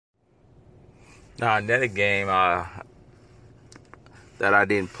Now another game that I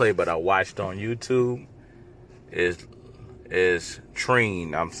didn't play but I watched on YouTube is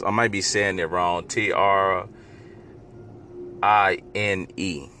Trine. I might be saying it wrong. Trine.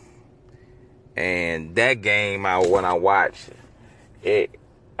 And that game, when I watched it,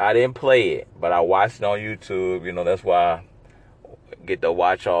 I didn't play it, but I watched it on YouTube. That's why I get to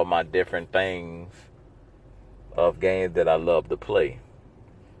watch all my different things of games that I love to play.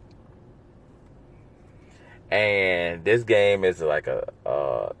 And this game is like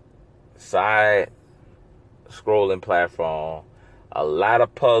a side scrolling platform, a lot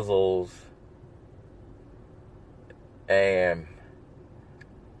of puzzles, and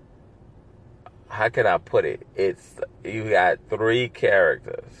how can I put it? You got three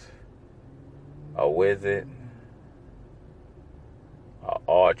characters: a wizard, an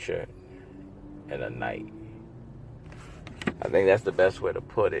archer, and a knight. I think that's the best way to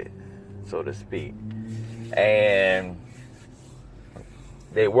put it, so to speak. And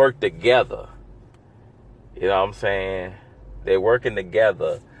they work together. You know what I'm saying? They're working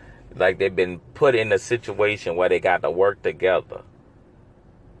together. Like they've been put in a situation where they got to work together.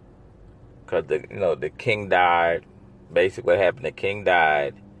 Because the king died. Basically what happened, the king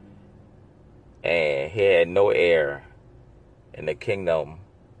died. And he had no heir. And the kingdom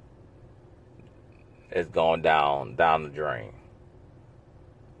is going down the drain.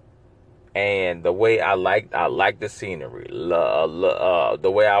 And the way I like the scenery.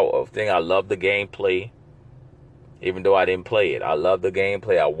 The way I love the gameplay. Even though I didn't play it, I love the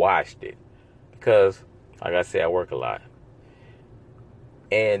gameplay. I watched it because, like I said, I work a lot.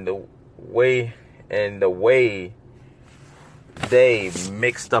 And the way they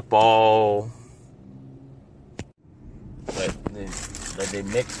mixed up all,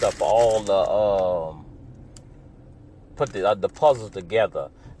 put the puzzles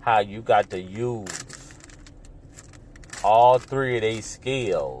together. How you got to use all three of these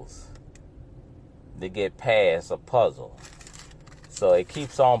skills to get past a puzzle. So it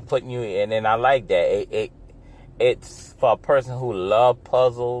keeps on putting you in, and I like that. It's for a person who loves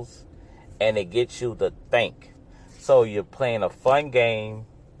puzzles, and it gets you to think. So you're playing a fun game,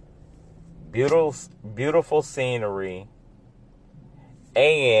 beautiful scenery,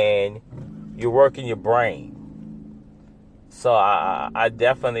 and you're working your brain. So I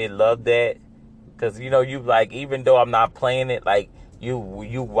definitely love that, because you like, even though I'm not playing it, like you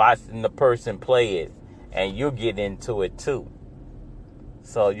watching the person play it, and you get into it too.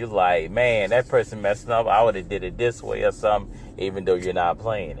 So you're like, man, that person messing up. I would have did it this way or something, even though you're not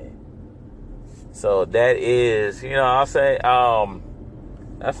playing it. So that is, I'll say,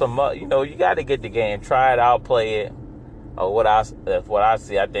 that's you got to get the game, try it out, play it. That's what I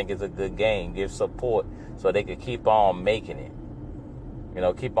see. I think it's a good game. Give support so they can keep on making it.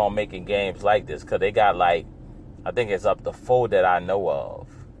 Keep on making games like this, because they got I think it's up to 4 that I know of.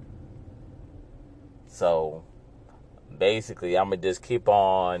 So basically, I'm going to just keep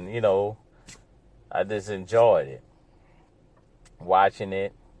on, I just enjoyed it, watching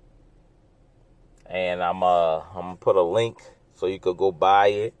it. And I'm going to put a link so you could go buy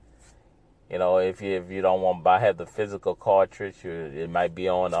it. If you don't want to have the physical cartridge, it might be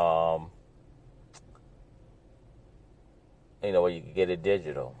on, where you can get it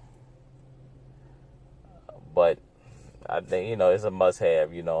digital. But I think, it's a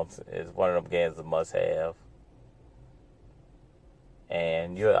must-have, It's one of them games a must-have.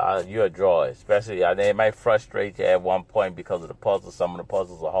 And you're a draw, especially, it might frustrate you at one point because of the puzzles. Some of the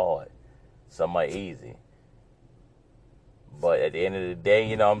puzzles are hard. Some are easy. But at the end of the day,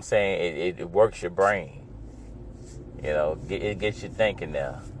 you know what I'm saying, it works your brain. It gets you thinking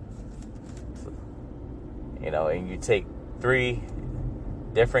now. And you take 3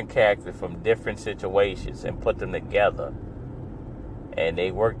 different characters from different situations and put them together. And they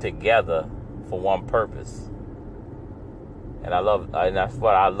work together for one purpose. And that's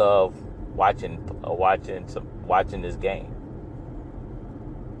what I love watching this game.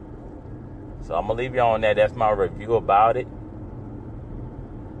 So I'm gonna leave you on that. That's my review about it.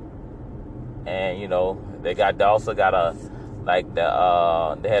 And they also got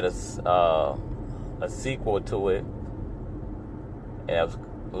they had a sequel to it, and it was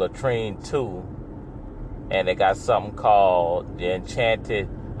Latrine 2, and they got something called the Enchanted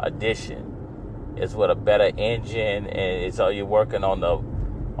Edition. It's with a better engine, and you're working on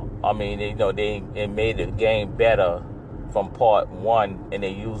they made the game better from part 1, and they're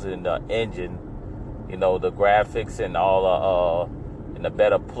using the engine, the graphics and all and the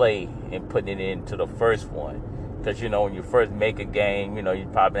better play, and putting it into the first one. Because when you first make a game, you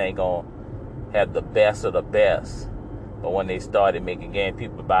probably ain't gonna have the best of the best. But when they started making gain,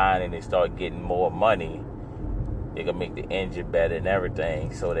 people buying and they start getting more money, they could make the engine better and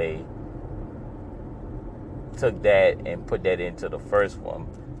everything. So they took that and put that into the first one,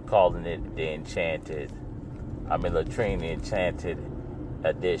 calling it the Latrini Enchanted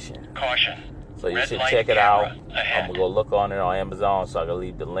Edition. Caution. So you Red should light check it out. ahead. I'm going to go look on it on Amazon, so I can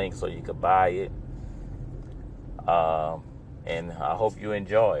leave the link so you can buy it. And I hope you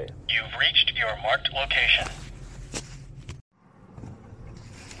enjoy it. You've reached your marked location.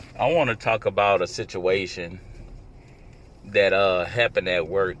 I want to talk about a situation that happened at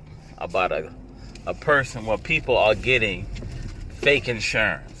work about a person where people are getting fake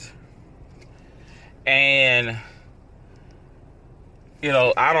insurance. And,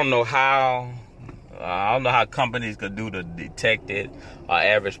 I don't know how companies could do to detect it, or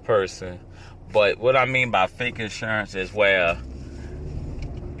average person. But what I mean by fake insurance is where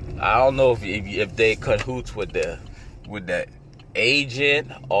I don't know if they cahoots with the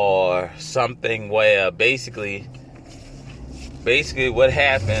agent or something, where basically what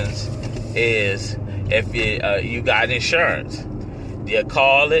happens is if you got insurance, you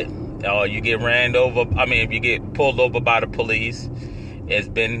call it, or you get ran over. If you get pulled over by the police, it's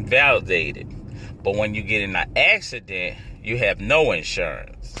been validated. But when you get in an accident, you have no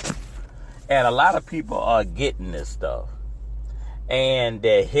insurance. And a lot of people are getting this stuff. And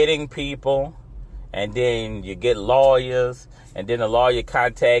they're hitting people. And then you get lawyers. And then the lawyer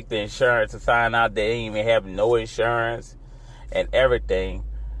contact the insurance to find out they ain't even have no insurance and everything.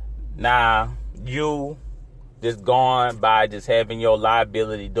 Now, you just gone by just having your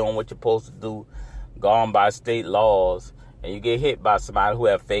liability, doing what you're supposed to do, gone by state laws, and you get hit by somebody who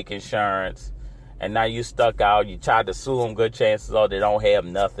have fake insurance, and now you stuck out. You tried to sue them, good chances are they don't have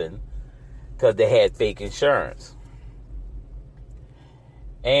nothing because they had fake insurance.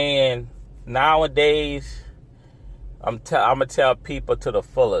 And nowadays, I'm going to tell people to the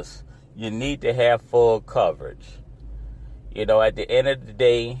fullest, you need to have full coverage. At the end of the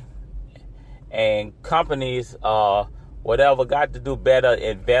day, and companies whatever got to do better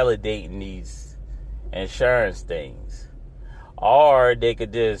in validating these insurance things. Or they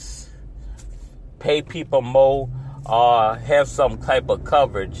could just pay people more, or have some type of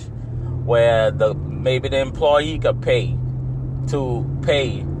coverage where maybe the employee could pay to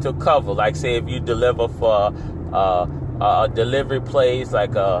cover. Like say if you deliver for a delivery place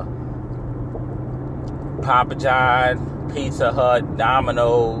like a Papa John, Pizza Hut,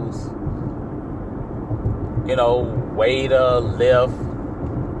 Domino's, Waiter, Lyft,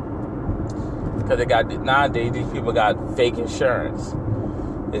 because nowadays these people got fake insurance.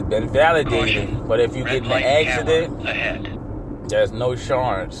 It's been validated, but if you get in an accident, there's no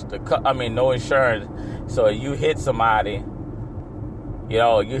insurance. No insurance. So if you hit somebody,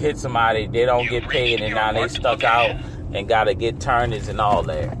 they don't get paid, and now they stuck out and got to get turners and all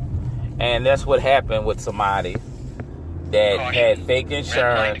that. And that's what happened with somebody that had fake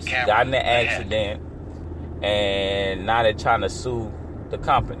insurance, got in an accident, and now they're trying to sue the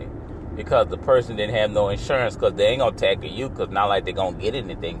company because the person didn't have no insurance, because they ain't going to tackle you, because not like they're going to get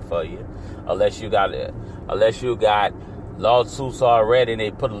anything for you unless you got lawsuits already and they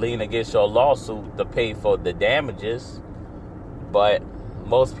put a lien against your lawsuit to pay for the damages. But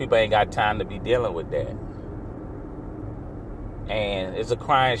most people ain't got time to be dealing with that. And it's a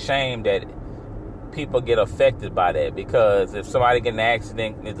crying shame that people get affected by that, because if somebody get in an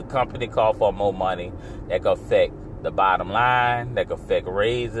accident, if the company call for more money, that could affect the bottom line, that could affect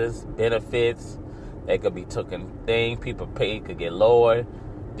raises, benefits, that could be taken thing people pay could get lowered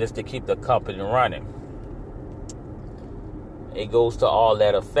just to keep the company running. It goes to all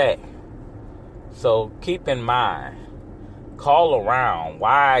that effect. So keep in mind, call around.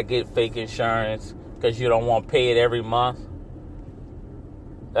 Why I get fake insurance? Because you don't want to pay it every month.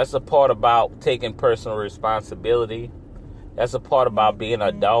 That's the part about taking personal responsibility. That's the part about being an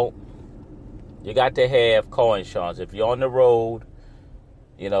adult. You got to have co-insurance. If you're on the road,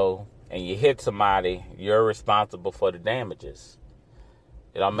 and you hit somebody, you're responsible for the damages.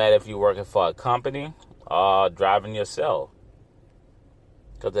 It don't matter if you're working for a company or driving yourself.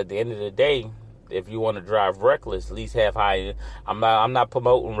 Because at the end of the day, if you want to drive reckless, at least have high. I'm not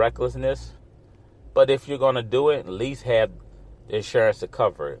promoting recklessness, but if you're going to do it, at least have the insurance to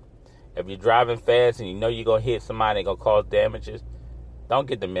cover it. If you're driving fast and you know you're going to hit somebody and going to cause damages, don't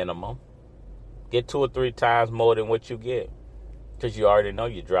get the minimum. Get 2 or 3 times more than what you get, because you already know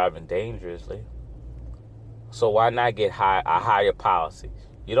you're driving dangerously. So why not get a higher policy?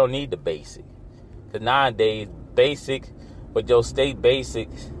 You don't need the basic. Because nowadays, basic, with your state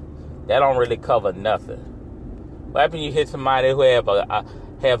basics, that don't really cover nothing. What happens when you hit somebody who have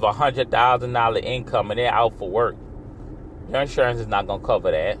 $100,000 income and they're out for work? Your insurance is not gonna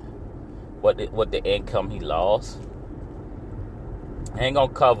cover that. What the income he lost. Ain't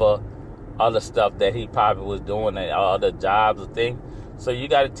gonna cover other stuff that he probably was doing and other jobs or things. So you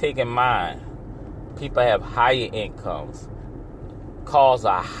got to take in mind, people have higher incomes. Cars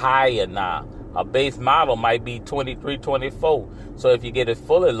are higher now. A base model might be 23, 24. So if you get it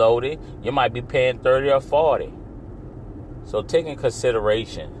fully loaded, you might be paying 30 or 40. So take in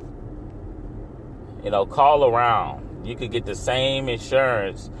consideration, call around. You could get the same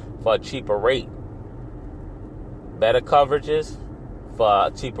insurance for a cheaper rate. Better coverages for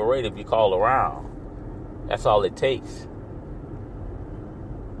a cheaper rate if you call around. That's all it takes.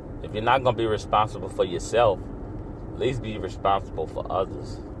 If you're not going to be responsible for yourself, at least be responsible for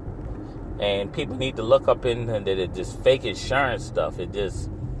others. And people need to look up in that it's just fake insurance stuff. It just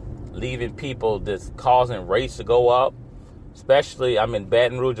leaving people, just causing rates to go up. Especially, I'm in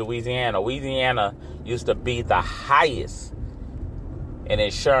Baton Rouge, Louisiana. Louisiana used to be the highest in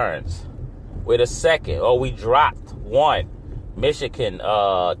insurance. We're the second. We dropped one. Michigan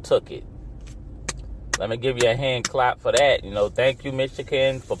took it. Let me give you a hand clap for that. Thank you,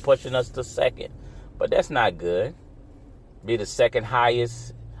 Michigan, for pushing us to second. But that's not good. Be the second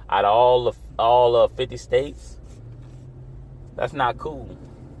highest out of all of 50 states. That's not cool.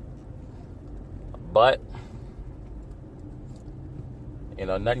 But,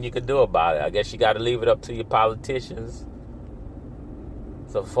 nothing you can do about it. I guess you got to leave it up to your politicians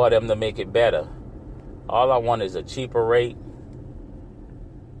so for them to make it better. All I want is a cheaper rate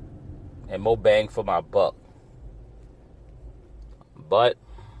and more bang for my buck. But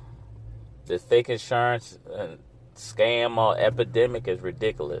this fake insurance scam or epidemic is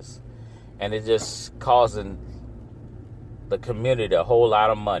ridiculous. And it's just causing the community a whole lot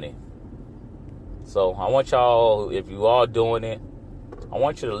of money. So I want y'all, if you are doing it, I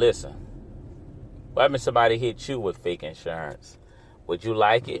want you to listen. What happens if somebody hit you with fake insurance? Would you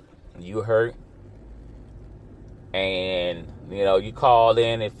like it? You hurt? And, you call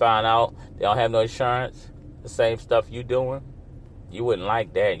in and find out they don't have no insurance, the same stuff you doing, you wouldn't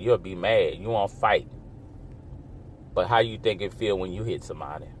like that. You'll be mad. You won't fight. But how you think it feel when you hit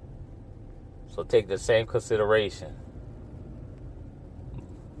somebody? So take the same consideration.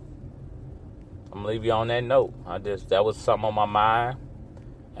 I'm going to leave you on that note. That was something on my mind,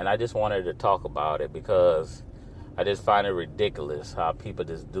 and I just wanted to talk about it because I just find it ridiculous how people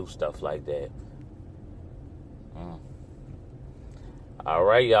just do stuff like that. All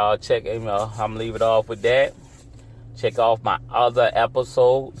right, y'all. I'm going to leave it off with that. Check off my other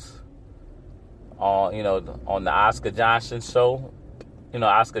episodes on the Oscar Johnson Show.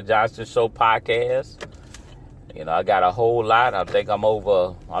 Oscar Johnson Show podcast. I got a whole lot. I think I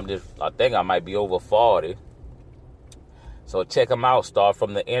might be over 40. So check them out. Start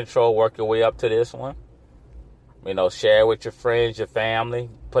from the intro, work your way up to this one. Share it with your friends, your family.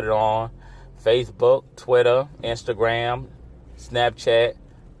 Put it on Facebook, Twitter, Instagram, Snapchat,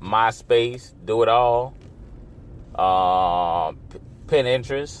 MySpace. Do it all.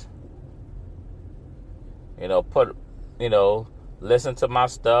 Pinterest. Listen to my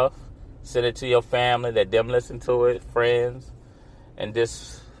stuff. Send it to your family. Let them listen to it, friends. And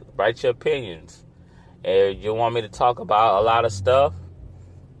just write your opinions. If you want me to talk about a lot of stuff,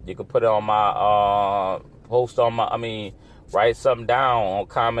 you can put it on my, write something down on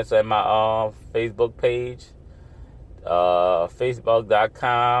comments at my Facebook page.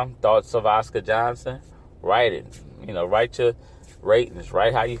 Facebook.com, Thoughts of Oscar Johnson. Write it. Write your ratings.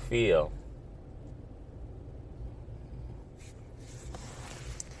 Write how you feel.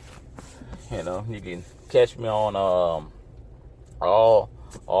 You can catch me on all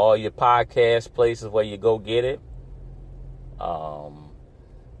your podcast places where you go get it.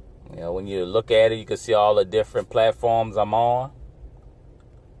 When you look at it, you can see all the different platforms I'm on.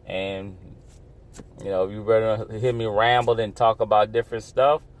 And, if you better hear me ramble and talk about different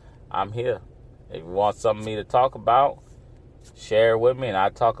stuff, I'm here. If you want something me to talk about, share it with me and I'll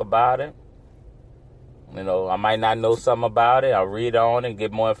talk about it. I might not know something about it. I'll read on it and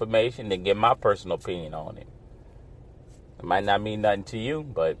get more information, then get my personal opinion on it. It might not mean nothing to you,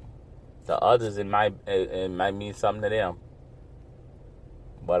 but to others, it might mean something to them.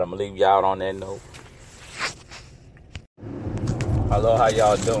 But I'm going to leave y'all on that note. Hello, how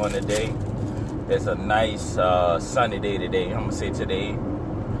y'all doing today? It's a nice sunny day today. I'm going to say today.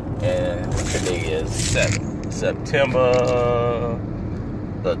 And today is September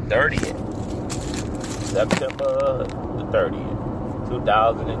the 30th. September the 30th,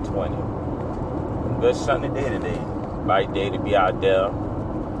 2020. Good sunny day today. Right day to be out there.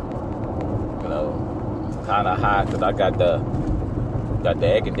 Kind of hot because I got the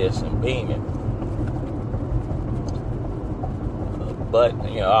air conditioning beaming. But,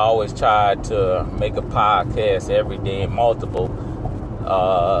 I always try to make a podcast every day, multiple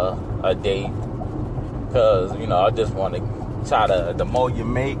a day. Because, I just want to try to, the more you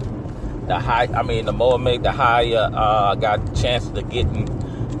make, the more I make, the higher I got the chance of getting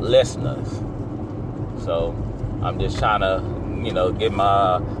listeners. So, I'm just trying to, get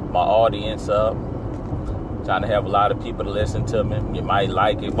my audience up. Trying to have a lot of people to listen to me. You might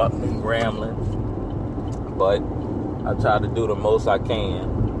like it, but I'm rambling. But I try to do the most I can.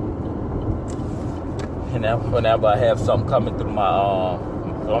 And whenever I have something coming to my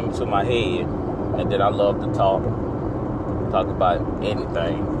head, and then I love to talk about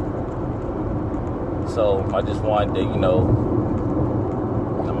anything. So I just wanted to,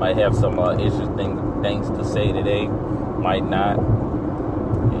 I might have some interesting things to say today. Might not.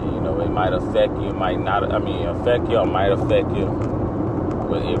 It might affect you, might not. Affect you or might affect you,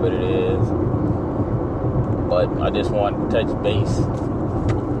 whatever it is. But I just wanted to touch base.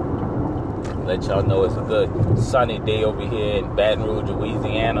 Let y'all know it's a good sunny day over here in Baton Rouge,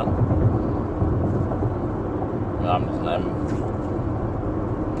 Louisiana.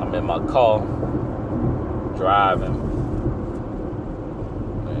 I'm in my car, driving.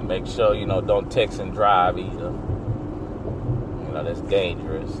 And make sure, don't text and drive either. That's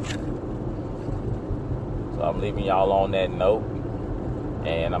dangerous. So I'm leaving y'all on that note.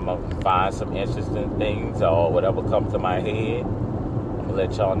 And I'm going to find some interesting things or whatever comes to my head. I'm going to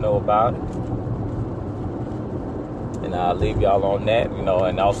let y'all know about it. And I'll leave y'all on that,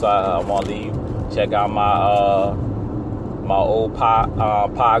 And also I want to check out my old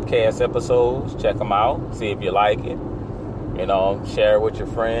podcast episodes. Check them out. See if you like it. Share it with your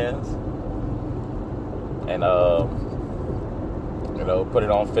friends. And, put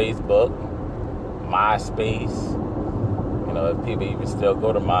it on Facebook, MySpace. If people even still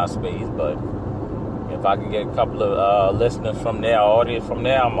go to MySpace, but if I can get a couple of listeners from there, audience from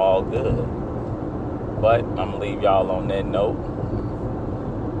there, I'm all good. But I'm going to leave y'all on that note.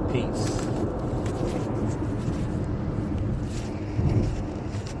 Peace.